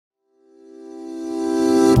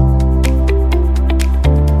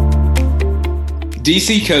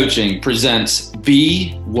DC Coaching presents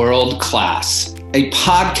Be World Class, a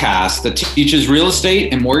podcast that teaches real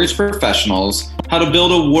estate and mortgage professionals how to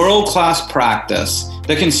build a world-class practice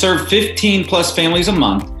that can serve 15 plus families a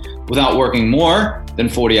month without working more than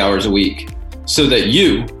 40 hours a week, so that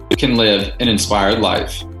you can live an inspired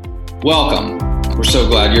life. Welcome. We're so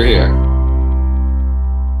glad you're here.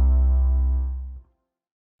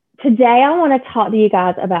 Today, I want to talk to you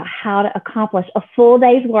guys about how to accomplish a full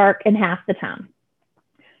day's work in half the time.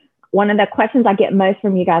 One of the questions I get most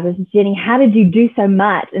from you guys is, Jenny, how did you do so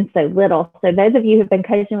much in so little? So those of you who've been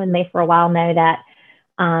coaching with me for a while know that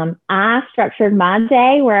I structured my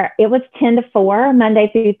day where it was 10 to 4, Monday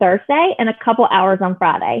through Thursday, and a couple hours on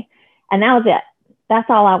Friday. And that was it. That's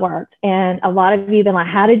all I worked. And a lot of you have been like,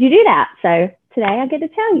 how did you do that? So today I get to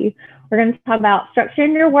tell you. We're going to talk about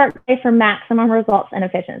structuring your workday for maximum results and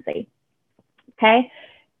efficiency. Okay.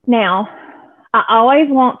 Now, I always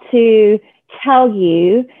want to tell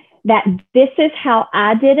you that this is how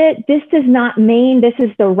I did it. This does not mean this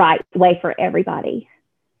is the right way for everybody.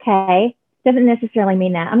 Okay. Doesn't necessarily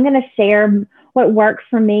mean that. I'm going to share what works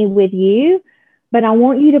for me with you, but I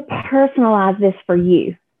want you to personalize this for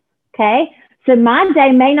you. Okay. So my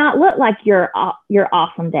day may not look like your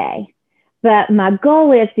awesome day, but my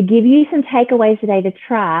goal is to give you some takeaways today to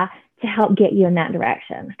try to help get you in that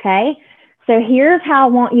direction. Okay. So here's how I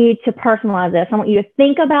want you to personalize this. I want you to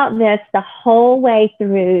think about this the whole way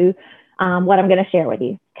through what I'm going to share with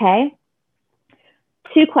you. Okay.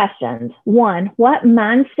 2 questions. 1, what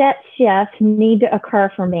mindset shifts need to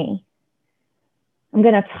occur for me? I'm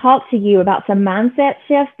going to talk to you about some mindset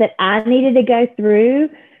shifts that I needed to go through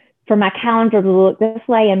for my calendar to look this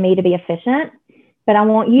way and me to be efficient. But I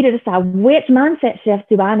want you to decide, which mindset shifts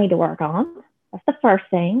do I need to work on? That's the first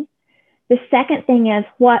thing. The second thing is,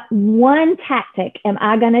 what one tactic am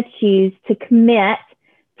I going to choose to commit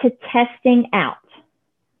to testing out?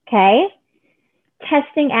 Okay?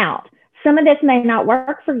 Testing out. Some of this may not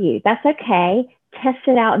work for you. That's okay. Test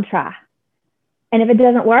it out and try. And if it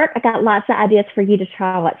doesn't work, I got lots of ideas for you to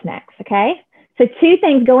try what's next. Okay? So 2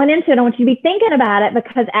 things going into it. I want you to be thinking about it,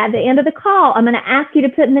 because at the end of the call, I'm going to ask you to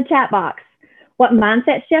put in the chat box, what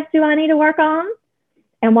mindset shift do I need to work on?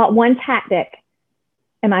 And what one tactic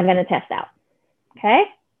am I going to test out? Okay,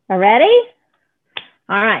 are ready?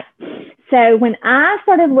 All right. So when I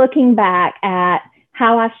started looking back at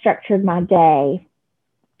how I structured my day,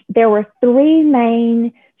 there were 3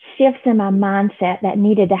 main shifts in my mindset that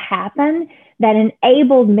needed to happen that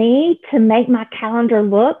enabled me to make my calendar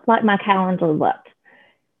look like my calendar looked.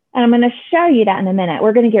 And I'm going to show you that in a minute.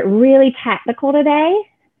 We're going to get really tactical today,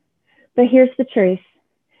 but here's the truth.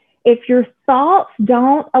 If your thoughts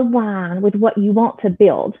don't align with what you want to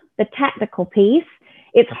build, the tactical piece,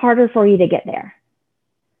 it's harder for you to get there.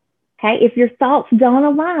 Okay, if your thoughts don't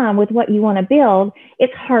align with what you want to build,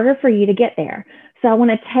 it's harder for you to get there. So I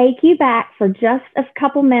want to take you back for just a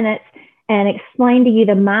couple minutes and explain to you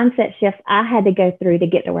the mindset shifts I had to go through to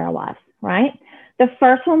get to where I was, right? The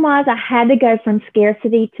first one was, I had to go from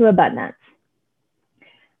scarcity to abundance.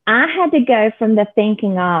 I had to go from the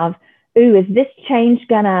thinking of, ooh, is this change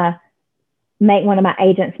gonna make one of my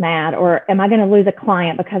agents mad? Or am I gonna lose a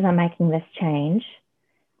client because I'm making this change?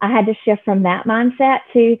 I had to shift from that mindset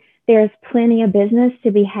to, there's plenty of business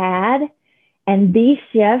to be had, and these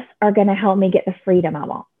shifts are gonna help me get the freedom I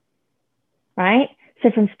want, right?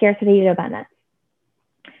 So from scarcity to abundance.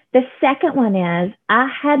 The second one is, I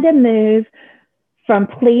had to move from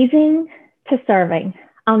pleasing to serving.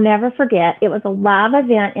 I'll never forget, it was a live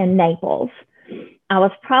event in Naples. I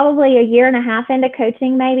was probably a year and a half into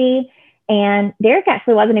coaching maybe, and Derek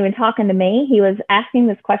actually wasn't even talking to me. He was asking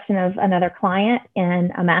this question of another client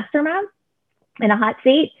in a mastermind in a hot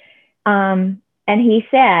seat. And he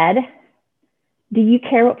said, do you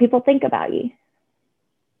care what people think about you?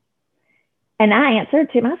 And I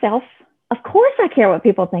answered to myself, of course I care what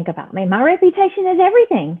people think about me. My reputation is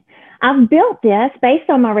everything. I've built this based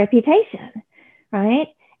on my reputation, right?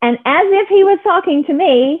 And as if he was talking to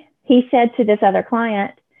me, he said to this other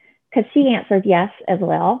client, because she answered yes as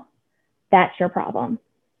well, that's your problem.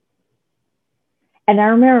 And I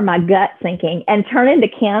remember my gut sinking and turning to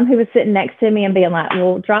Kim, who was sitting next to me, and being like,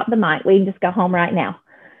 well, drop the mic. We can just go home right now.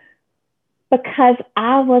 Because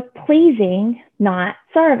I was pleasing, not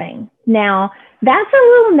serving. Now, that's a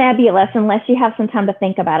little nebulous unless you have some time to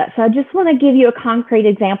think about it. So I just want to give you a concrete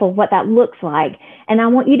example of what that looks like. And I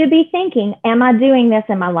want you to be thinking, am I doing this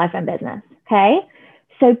in my life and business? Okay.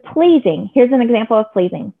 So pleasing, here's an example of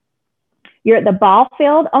pleasing. You're at the ball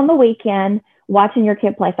field on the weekend watching your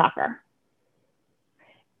kid play soccer.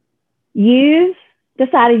 You've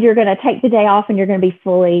decided you're going to take the day off and you're going to be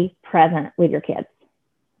fully present with your kids,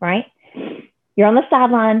 right? You're on the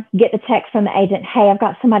sideline, get the text from the agent, hey, I've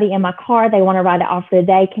got somebody in my car. They want to ride it off for the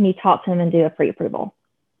day. Can you talk to them and do a pre-approval?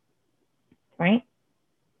 Right?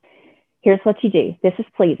 Here's what you do. This is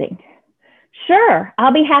pleasing. Sure,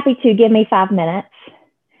 I'll be happy to. Give me 5 minutes.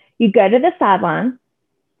 You go to the sideline.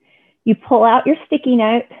 You pull out your sticky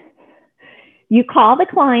note. You call the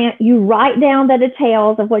client. You write down the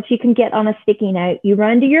details of what you can get on a sticky note. You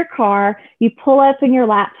run to your car. You pull open your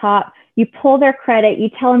laptop. You pull their credit. You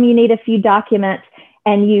tell them you need a few documents,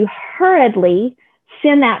 and you hurriedly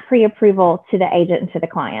send that pre-approval to the agent and to the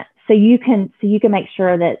client. So you can make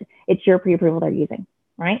sure that it's your pre-approval they're using,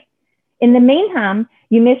 right? In the meantime,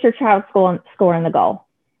 you miss your child's score in the goal.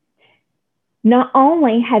 Not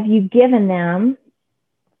only have you given them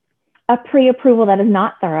a pre-approval that is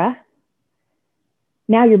not thorough,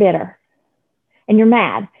 now you're bitter and you're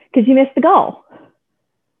mad because you missed the goal,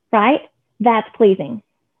 right? That's pleasing.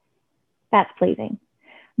 That's pleasing.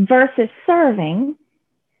 Versus serving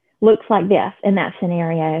looks like this in that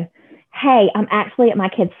scenario. Hey, I'm actually at my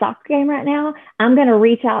kid's soccer game right now. I'm going to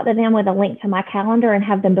reach out to them with a link to my calendar and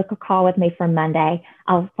have them book a call with me for Monday.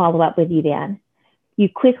 I'll follow up with you then. You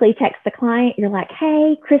quickly text the client. You're like,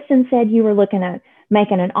 hey, Kristen said you were looking at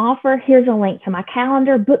making an offer. Here's a link to my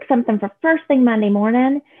calendar. Book something for first thing Monday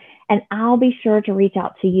morning, and I'll be sure to reach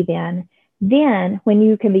out to you then. Then when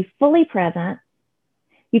you can be fully present,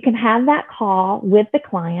 you can have that call with the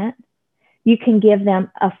client. You can give them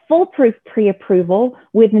a foolproof pre-approval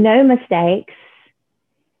with no mistakes,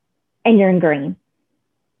 and you're in green.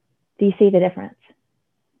 Do you see the difference?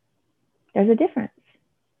 There's a difference.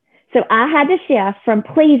 So I had to shift from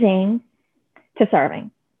pleasing to serving.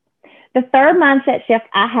 The third mindset shift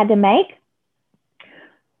I had to make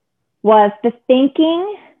was the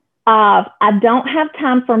thinking of, I don't have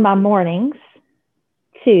time for my mornings,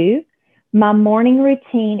 to my morning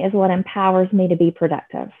routine is what empowers me to be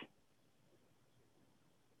productive.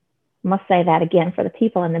 I must say that again for the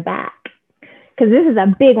people in the back, because this is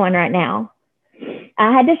a big one right now.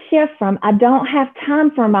 I had to shift from, I don't have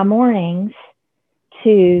time for my mornings,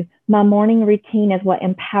 to my morning routine is what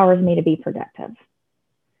empowers me to be productive.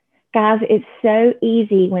 Guys, it's so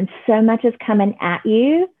easy when so much is coming at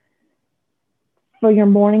you for your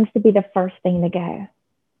mornings to be the first thing to go.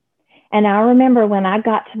 And I remember when I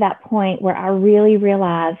got to that point where I really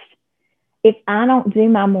realized, if I don't do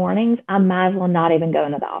my mornings, I might as well not even go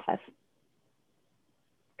into the office,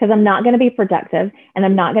 because I'm not going to be productive, and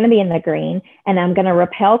I'm not going to be in the green, and I'm going to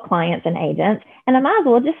repel clients and agents, and I might as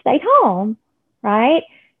well just stay home, right?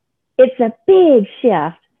 It's a big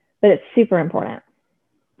shift, but it's super important,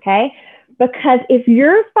 okay? Because if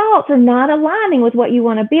your thoughts are not aligning with what you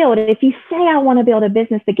want to build, if you say, I want to build a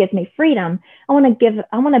business that gives me freedom, I want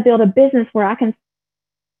to build a business where I can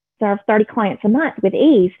serve 30 clients a month with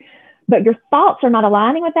ease, but your thoughts are not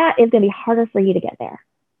aligning with that, it's going to be harder for you to get there.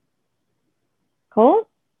 Cool?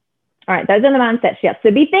 All right, those are the mindset shifts. So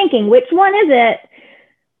be thinking, which one is it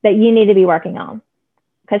that you need to be working on?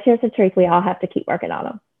 Because here's the truth, we all have to keep working on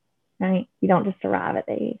them, right? You don't just arrive at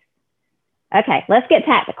these. Okay, let's get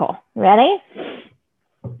tactical. Ready?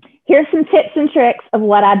 Here's some tips and tricks of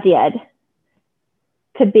what I did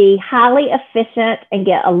to be highly efficient and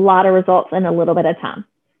get a lot of results in a little bit of time,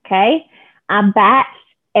 okay? I batched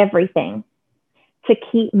everything to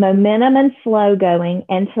keep momentum and flow going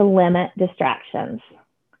and to limit distractions.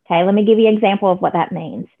 Okay, let me give you an example of what that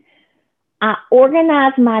means. I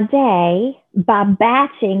organize my day by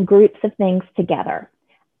batching groups of things together.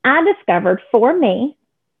 I discovered for me,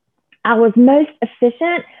 I was most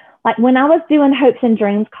efficient, like when I was doing hopes and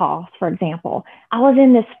dreams calls, for example. I was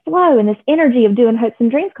in this flow and this energy of doing hopes and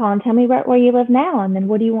dreams call, and tell me where you live now, and then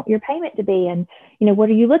what do you want your payment to be, and what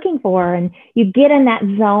are you looking for? And you get in that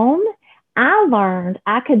zone. I learned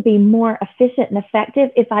I could be more efficient and effective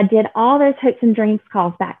if I did all those hopes and dreams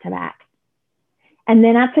calls back to back. And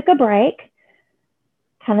then I took a break,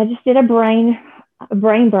 kind of just did a brain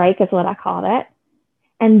break is what I called it.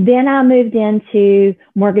 And then I moved into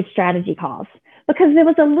mortgage strategy calls, because there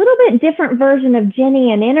was a little bit different version of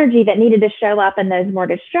Jenny and energy that needed to show up in those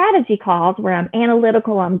mortgage strategy calls, where I'm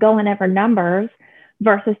analytical, I'm going over numbers,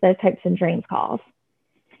 versus those hopes and dreams calls.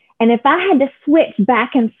 And if I had to switch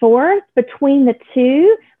back and forth between the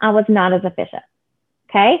two, I was not as efficient.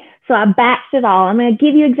 Okay, so I batched it all. I'm going to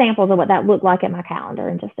give you examples of what that looked like in my calendar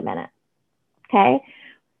in just a minute. Okay,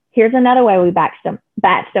 here's another way we batched them.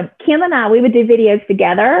 Kim and I, we would do videos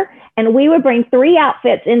together, and we would bring 3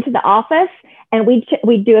 outfits into the office, and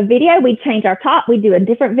we'd do a video, we'd change our top, we'd do a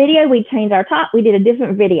different video, we'd change our top, we did a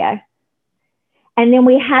different video. And then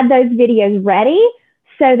we had those videos ready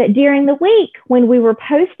so that during the week when we were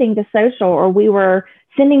posting to social or we were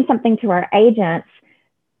sending something to our agents,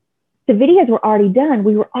 the videos were already done.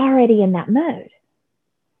 We were already in that mode.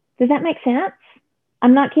 Does that make sense?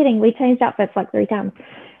 I'm not kidding. We changed outfits like 3 times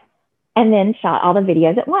and then shot all the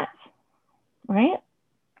videos at once, right?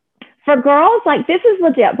 For girls, like this is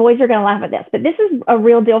legit. Boys are going to laugh at this, but this is a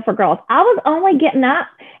real deal for girls. I was only getting up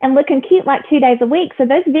and looking cute like 2 days a week. So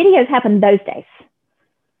those videos happened those days.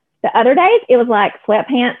 The other days, it was like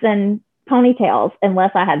sweatpants and ponytails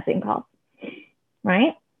unless I had Zoom calls,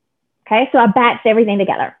 right? Okay, so I batched everything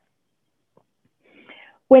together.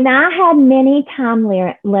 When I had many time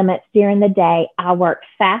limits during the day, I worked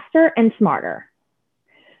faster and smarter.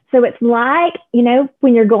 So it's like, you know,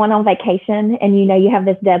 when you're going on vacation and you know you have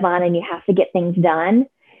this deadline and you have to get things done,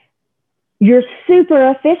 you're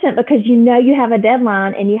super efficient because you know you have a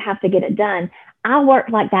deadline and you have to get it done. I worked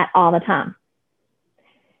like that all the time.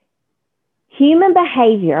 Human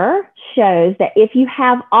behavior shows that if you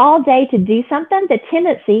have all day to do something, the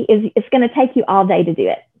tendency is it's going to take you all day to do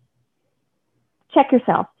it. Check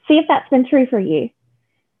yourself. See if that's been true for you.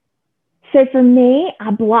 So for me,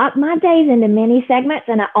 I blocked my days into mini segments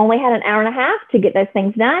and I only had an hour and a half to get those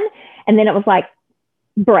things done. And then it was like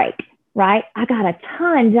break, right? I got a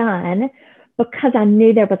ton done because I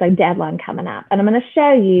knew there was a deadline coming up. And I'm going to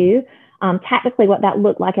show you tactically what that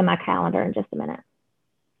looked like in my calendar in just a minute.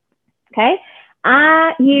 Okay.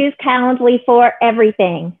 I use Calendly for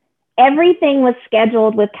everything. Everything was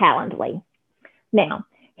scheduled with Calendly. Now,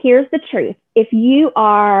 here's the truth. If you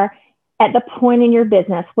are at the point in your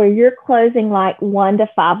business where you're closing like 1 to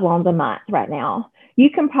 5 loans a month right now, you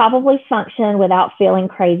can probably function without feeling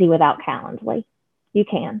crazy without Calendly. You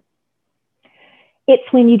can. It's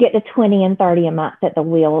when you get to 20 and 30 a month that the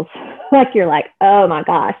wheels, like you're like, oh my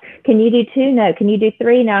gosh, can you do 2? No. Can you do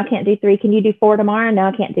 3? No, I can't do 3. Can you do 4 tomorrow? No,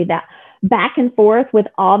 I can't do that. Back and forth with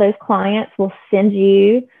all those clients will send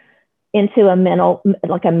you into a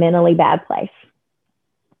mentally bad place.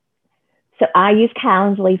 So I use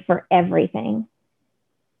Calendly for everything.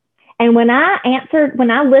 And when I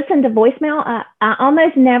listened to voicemail, I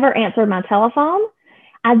almost never answered my telephone.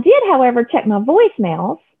 I did, however, check my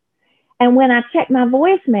voicemails. And when I checked my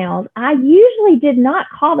voicemails, I usually did not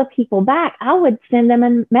call the people back. I would send them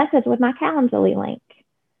a message with my Calendly link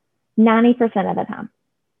 90% of the time.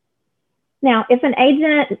 Now, if an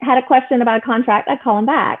agent had a question about a contract, I'd call them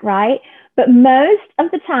back, right? But most of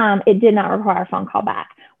the time, it did not require a phone call back,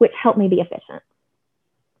 which helped me be efficient,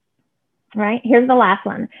 right? Here's the last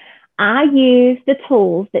one. I use the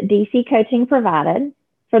tools that DC Coaching provided.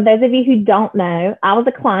 For those of you who don't know, I was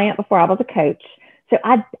a client before I was a coach. So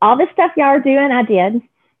all this stuff y'all are doing, I did.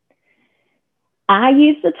 I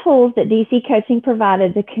use the tools that DC Coaching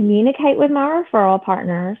provided to communicate with my referral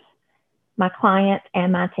partners, my clients,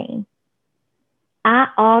 and my team. I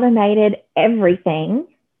automated everything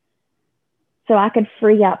so I could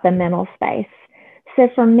free up the mental space. So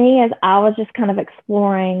for me, as I was just kind of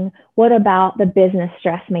exploring, what about the business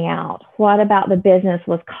stressed me out? What about the business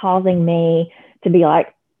was causing me to be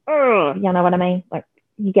like, you know what I mean? Like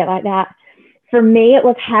you get like that. For me, it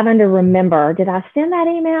was having to remember, did I send that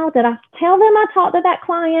email? Did I tell them I talked to that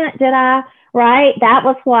client? Right? That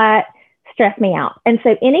was what stressed me out. And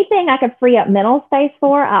so anything I could free up mental space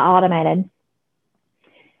for, I automated.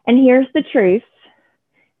 And here's the truth.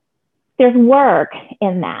 There's work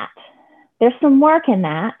in that. There's some work in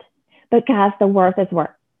that, but guys, the work is worth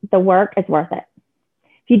it.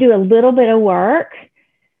 If you do a little bit of work,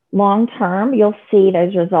 long term, you'll see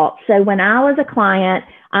those results. So when I was a client,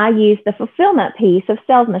 I used the fulfillment piece of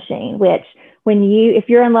Sales Machine, which if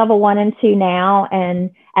you're in level 1 and 2 now, and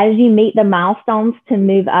as you meet the milestones to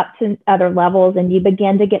move up to other levels and you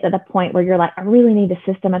begin to get to the point where you're like, I really need to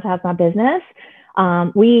systematize my business,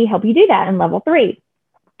 we help you do that in level 3.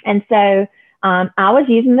 And so I was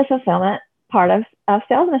using the fulfillment part of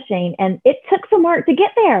Sales Machine, and it took some work to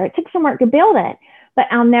get there. It took some work to build it, but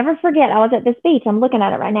I'll never forget. I was at this beach. I'm looking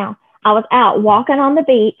at it right now. I was out walking on the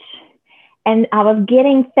beach, and I was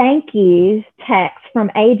getting thank you texts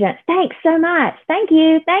from agents. Thanks so much. Thank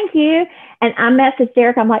you. Thank you. And I messaged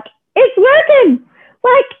Derek. I'm like, it's working.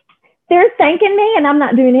 Like they're thanking me, and I'm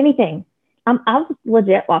not doing anything. I was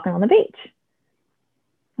legit walking on the beach.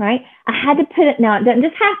 Right? I had to put it, now it doesn't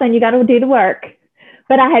just happen, you got to do the work,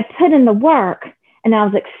 but I had put in the work and I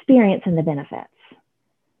was experiencing the benefits. Does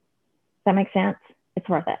that make sense? It's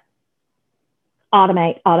worth it.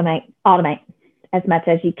 Automate as much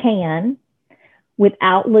as you can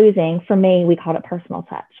without losing, for me, we called it personal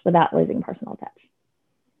touch, without losing personal touch.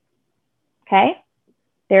 Okay?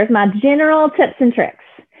 There's my general tips and tricks.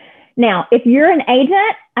 Now, if you're an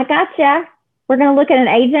agent, I gotcha. We're going to look at an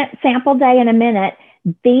agent sample day in a minute.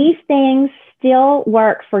 These things still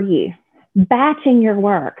work for you. Batching your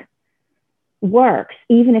work. works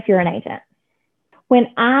even if you're an agent. When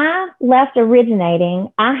I left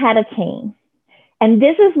Originating, I had a team. And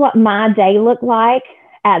this is what my day looked like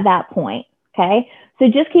at that point. Okay. So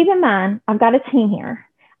just keep in mind, I've got a team here.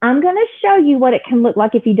 I'm going to show you what it can look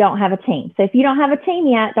like if you don't have a team. So if you don't have a team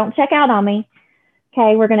yet, don't check out on me.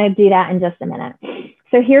 Okay. We're going to do that in just a minute.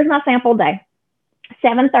 So here's my sample day.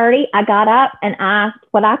 7:30, I got up and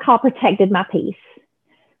what I call protected my peace,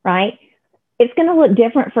 right? It's going to look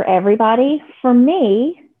different for everybody. For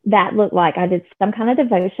me, that looked like I did some kind of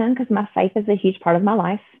devotion because my faith is a huge part of my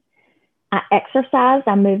life. I exercised,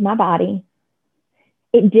 I moved my body.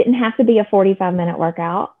 It didn't have to be a 45-minute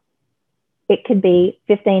workout. It could be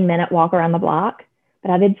 15-minute walk around the block,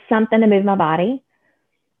 but I did something to move my body.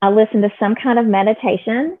 I listened to some kind of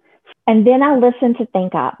meditation, and then I listened to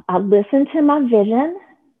Think Up. I listened to my vision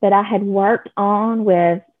that I had worked on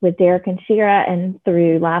with Derek and Shira and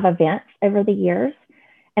through live events over the years,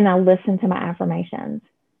 and I listened to my affirmations.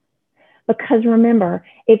 Because remember,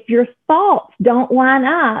 if your thoughts don't line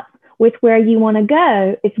up with where you want to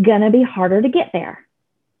go, it's going to be harder to get there,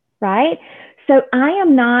 right? So I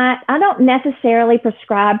don't necessarily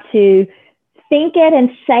prescribe to think it and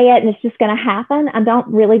say it and it's just going to happen. I don't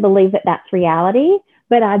really believe that that's reality,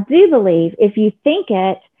 but I do believe if you think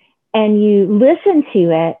it and you listen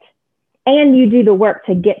to it and you do the work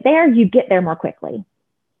to get there, you get there more quickly.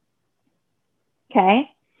 Okay.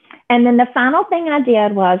 And then the final thing I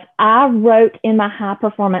did was I wrote in my high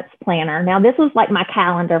performance planner. Now this was like my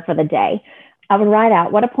calendar for the day. I would write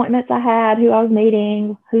out what appointments I had, who I was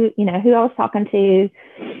meeting, who I was talking to.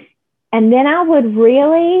 And then I would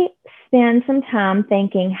really spend some time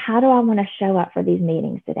thinking, how do I want to show up for these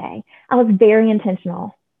meetings today? I was very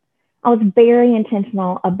intentional. I was very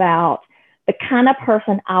intentional about the kind of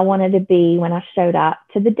person I wanted to be when I showed up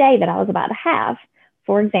to the day that I was about to have.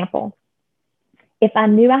 For example, if I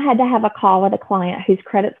knew I had to have a call with a client whose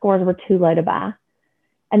credit scores were too low to buy,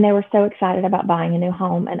 and they were so excited about buying a new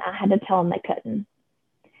home, and I had to tell them they couldn't,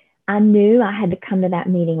 I knew I had to come to that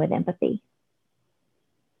meeting with empathy.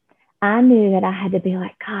 I knew that I had to be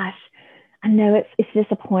like, gosh, I know it's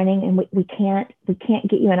disappointing and we can't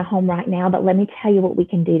get you in a home right now, but let me tell you what we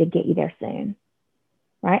can do to get you there soon,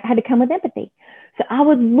 right? I had to come with empathy. So I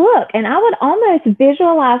would look and I would almost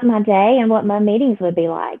visualize my day and what my meetings would be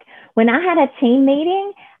like. When I had a team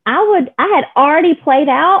meeting, I had already played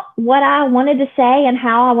out what I wanted to say and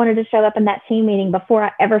how I wanted to show up in that team meeting before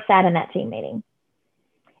I ever sat in that team meeting.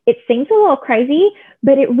 It seems a little crazy,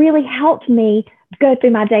 but it really helped me go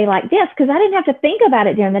through my day like this because I didn't have to think about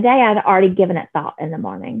it during the day. I had already given it thought in the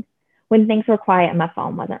morning when things were quiet and my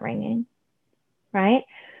phone wasn't ringing, right?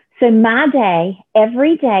 So my day,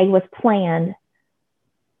 every day was planned,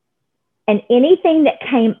 and anything that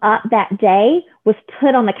came up that day was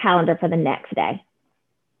put on the calendar for the next day.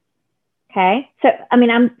 Okay. So, I'm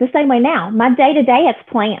the same way now. My day to day, it's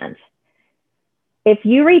planned. If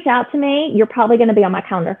you reach out to me, you're probably going to be on my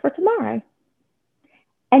calendar for tomorrow.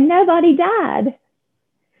 And nobody died.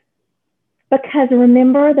 Because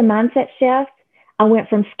remember the mindset shift? I went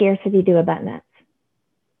from scarcity to abundance.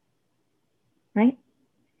 Right?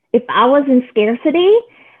 If I was in scarcity,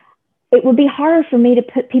 it would be harder for me to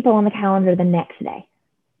put people on the calendar the next day.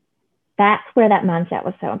 That's where that mindset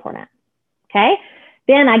was so important. Okay.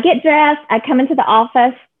 Then I get dressed, I come into the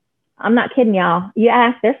office. I'm not kidding y'all. You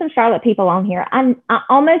ask, there's some Charlotte people on here. I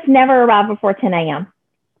almost never arrive before 10 a.m.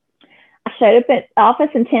 I showed up at the office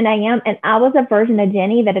at 10 a.m. and I was a version of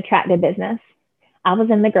Jenny that attracted business. I was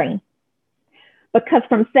in the green. Because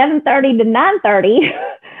from 7:30 to 9:30,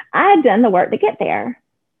 I had done the work to get there.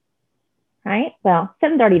 Right? Well,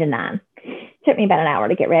 7:30 to 9. Took me about an hour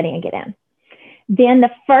to get ready and get in. Then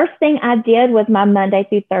the first thing I did was my Monday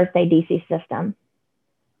through Thursday DC system.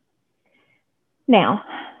 Now,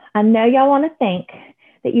 I know y'all want to think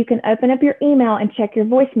that you can open up your email and check your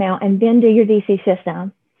voicemail and then do your DC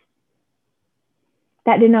system.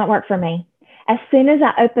 That did not work for me. As soon as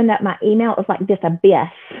I opened up my email, it was like this abyss,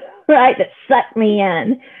 right, that sucked me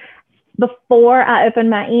in. Before I opened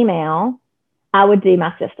my email, I would do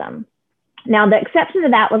my system. Now, the exception to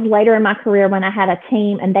that was later in my career when I had a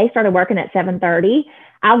team and they started working at 7:30.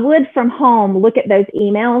 I would, from home, look at those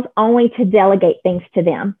emails only to delegate things to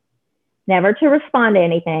them, never to respond to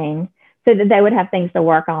anything, so that they would have things to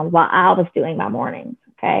work on while I was doing my mornings.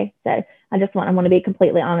 Okay. So I want to be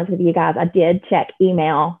completely honest with you guys. I did check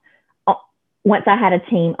email once I had a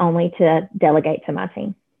team only to delegate to my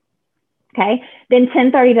team. Okay. Then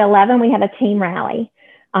 10:30 to 11, we had a team rally.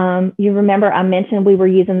 You remember I mentioned we were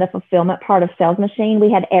using the fulfillment part of Sales Machine.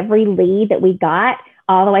 We had every lead that we got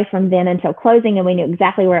all the way from then until closing, and we knew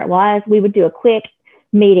exactly where it was. We would do a quick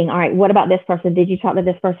meeting. All right, what about this person? Did you talk to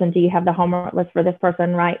this person? Do you have the homework list for this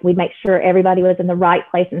person? Right. We'd make sure everybody was in the right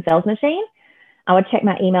place in Sales Machine. I would check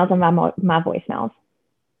my emails and my voicemails.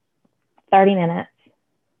 30 minutes.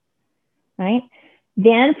 Right.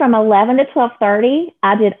 Then from 11 to 12:30,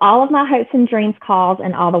 I did all of my hopes and dreams calls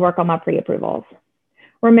and all the work on my pre-approvals.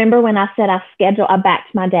 Remember when I said I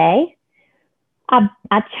backed my day?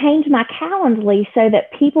 I changed my Calendly so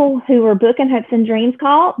that people who were booking hopes and dreams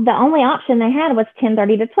call, the only option they had was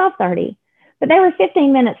 10:30 to 12:30, but they were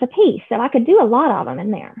 15 minutes apiece. So I could do a lot of them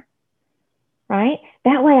in there, right?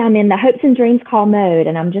 That way I'm in the hopes and dreams call mode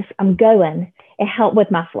and I'm going. It helped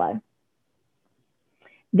with my flow.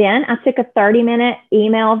 Then I took a 30-minute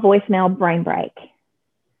email, voicemail brain break.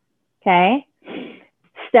 Okay.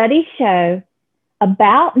 Studies show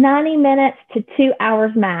about 90 minutes to 2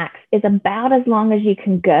 hours max is about as long as you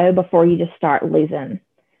can go before you just start losing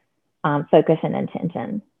focus and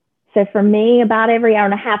intention. So for me, about every hour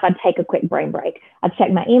and a half, I'd take a quick brain break. I'd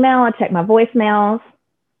check my email, I'd check my voicemails,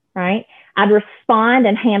 right? I'd respond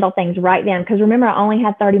and handle things right then. Because remember, I only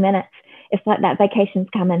had 30 minutes. It's like that vacation's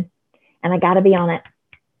coming and I got to be on it,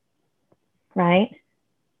 right?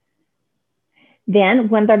 Then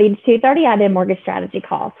 1:30 to 2:30, I did mortgage strategy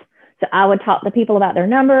calls. So I would talk to people about their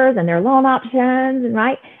numbers and their loan options, and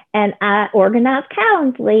right. And I organized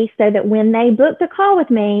Calendly so that when they booked a call with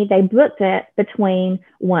me, they booked it between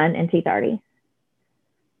 1 and 2:30.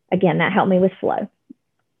 Again, that helped me with flow.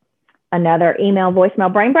 Another email,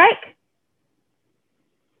 voicemail brain break.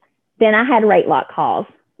 Then I had rate lock calls,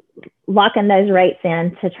 locking those rates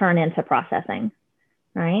in to turn into processing,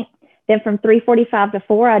 right? Then from 3:45 to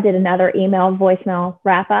 4, I did another email, voicemail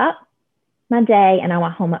wrap up my day, and I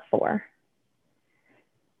went home at 4.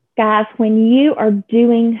 Guys, when you are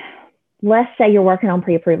doing, let's say you're working on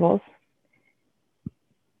pre-approvals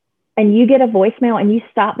and you get a voicemail and you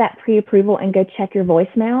stop that pre-approval and go check your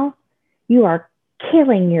voicemail, you are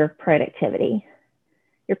killing your productivity.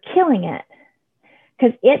 You're killing it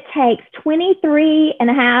because it takes 23 and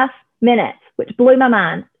a half minutes, which blew my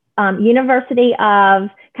mind. University of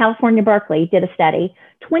California, Berkeley did a study,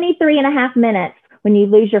 23 and a half minutes when you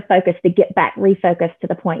lose your focus to get back refocused to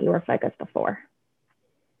the point you were focused before.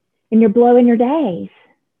 And you're blowing your days,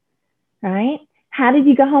 right? How did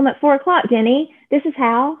you go home at 4 o'clock, Jenny? This is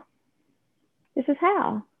how. This is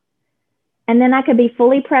how. And then I could be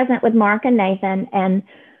fully present with Mark and Nathan. And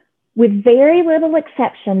with very little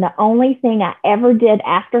exception, the only thing I ever did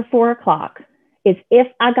after 4 o'clock is if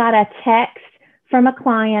I got a text from a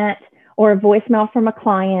client or a voicemail from a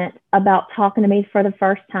client about talking to me for the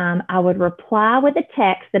first time, I would reply with a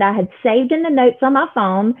text that I had saved in the notes on my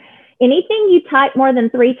phone. Anything you type more than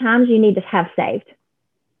 3 times, you need to have saved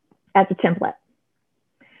as a template.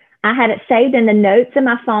 I had it saved in the notes in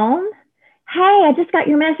my phone. Hey, I just got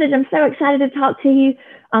your message. I'm so excited to talk to you.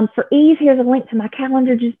 For ease, here's a link to my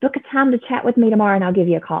calendar. Just book a time to chat with me tomorrow and I'll give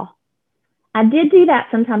you a call. I did do that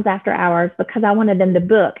sometimes after hours because I wanted them to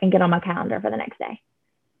book and get on my calendar for the next day.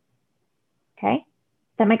 Okay,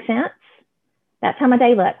 does that make sense? That's how my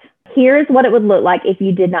day looked. Here's what it would look like if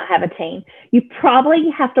you did not have a team. You probably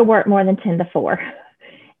have to work more than 10 to 4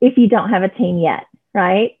 if you don't have a team yet,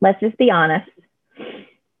 right? Let's just be honest.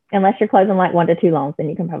 Unless you're closing like 1 to 2 loans, then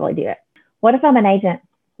you can probably do it. What if I'm an agent?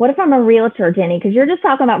 What if I'm a realtor, Jenny? Because you're just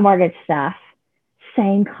talking about mortgage stuff.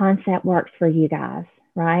 Same concept works for you guys,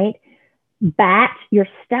 right? Batch your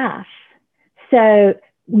stuff. So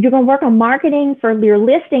you're going to work on marketing for your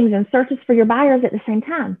listings and searches for your buyers at the same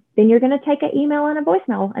time. Then you're going to take an email and a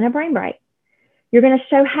voicemail and a brain break. You're going to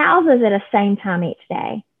show houses at the same time each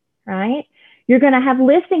day, right? You're going to have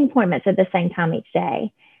listing appointments at the same time each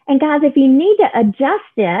day. And guys, if you need to adjust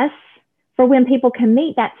this for when people can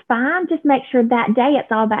meet, that's fine. Just make sure that day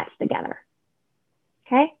it's all batched together.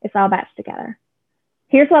 Okay? It's all batched together.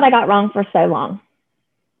 Here's what I got wrong for so long.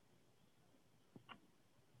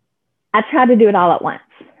 I tried to do it all at once.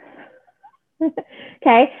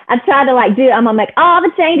 Okay. I tried to I'm going to make all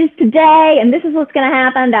the changes today and this is what's going to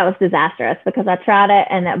happen. That was disastrous because I tried it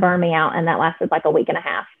and that burned me out and that lasted like a week and a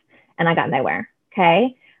half and I got nowhere.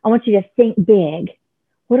 Okay. I want you to think big.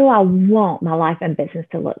 What do I want my life and business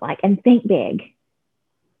to look like? And think big.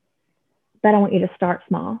 But I want you to start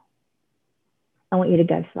small. I want you to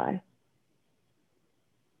go slow.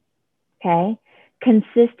 Okay.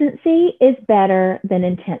 Consistency is better than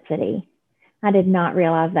intensity. I did not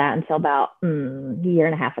realize that until about a year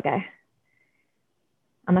and a half ago.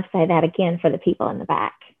 I'm going to say that again for the people in the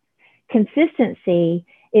back. Consistency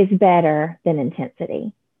is better than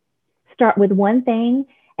intensity. Start with one thing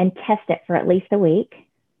and test it for at least a week.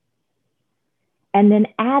 And then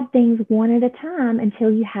add things one at a time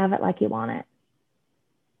until you have it like you want it.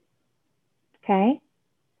 Okay?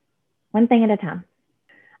 One thing at a time.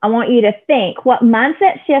 I want you to think, what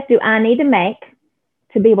mindset shift do I need to make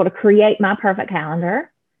to be able to create my perfect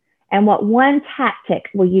calendar? And what one tactic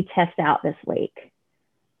will you test out this week?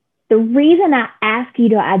 The reason I ask you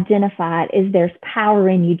to identify it is there's power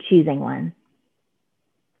in you choosing one.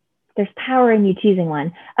 There's power in you choosing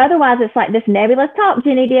one. Otherwise, it's like this nebulous talk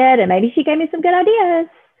Jenny did, and maybe she gave me some good ideas.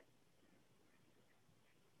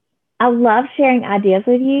 I love sharing ideas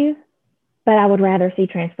with you, but I would rather see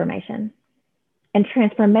transformation. And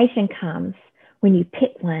transformation comes when you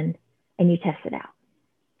pick one and you test it out.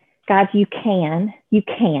 Guys, you can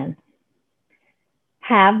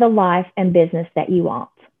have the life and business that you want.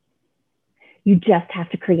 You just have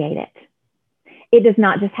to create it. It does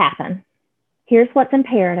not just happen. Here's what's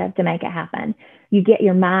imperative to make it happen. You get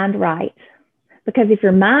your mind right. Because if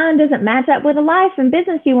your mind doesn't match up with the life and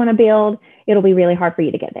business you want to build, it'll be really hard for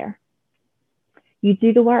you to get there. You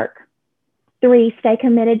do the work. 3, stay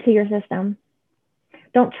committed to your system.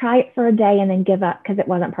 Don't try it for a day and then give up because it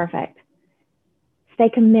wasn't perfect. Stay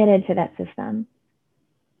committed to that system.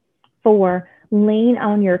 4, lean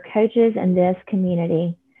on your coaches in this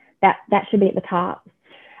community. That should be at the top.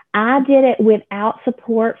 I did it without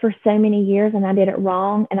support for so many years, and I did it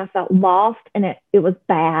wrong, and I felt lost, and it was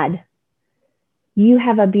bad. You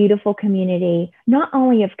have a beautiful community, not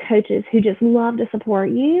only of coaches who just love to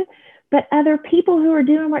support you, but other people who are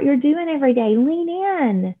doing what you're doing every day. Lean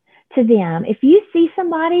in to them. If you see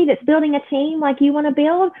somebody that's building a team like you want to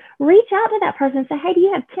build, reach out to that person and say, hey, do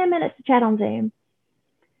you have 10 minutes to chat on Zoom?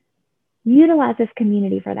 Utilize this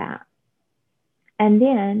community for that. And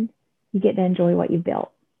then you get to enjoy what you've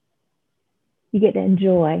built. You get to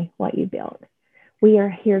enjoy what you built. We are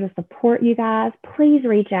here to support you guys. Please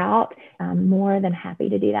reach out. I'm more than happy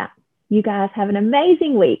to do that. You guys have an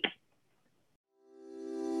amazing week.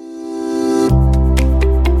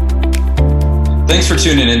 Thanks for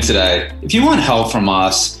tuning in today. If you want help from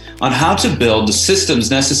us on how to build the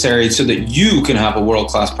systems necessary so that you can have a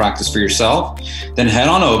world-class practice for yourself, then head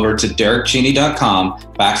on over to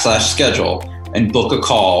derekcheney.com/schedule and book a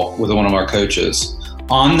call with one of our coaches.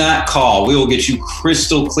 On that call, we will get you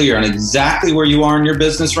crystal clear on exactly where you are in your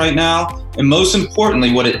business right now, and most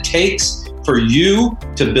importantly, what it takes for you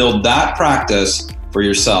to build that practice for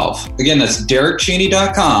yourself. Again, that's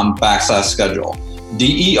derekcheney.com/schedule.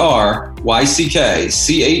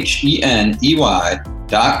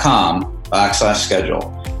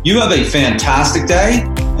 DERYCKCHENEY.com/schedule. You have a fantastic day,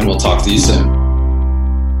 and we'll talk to you soon.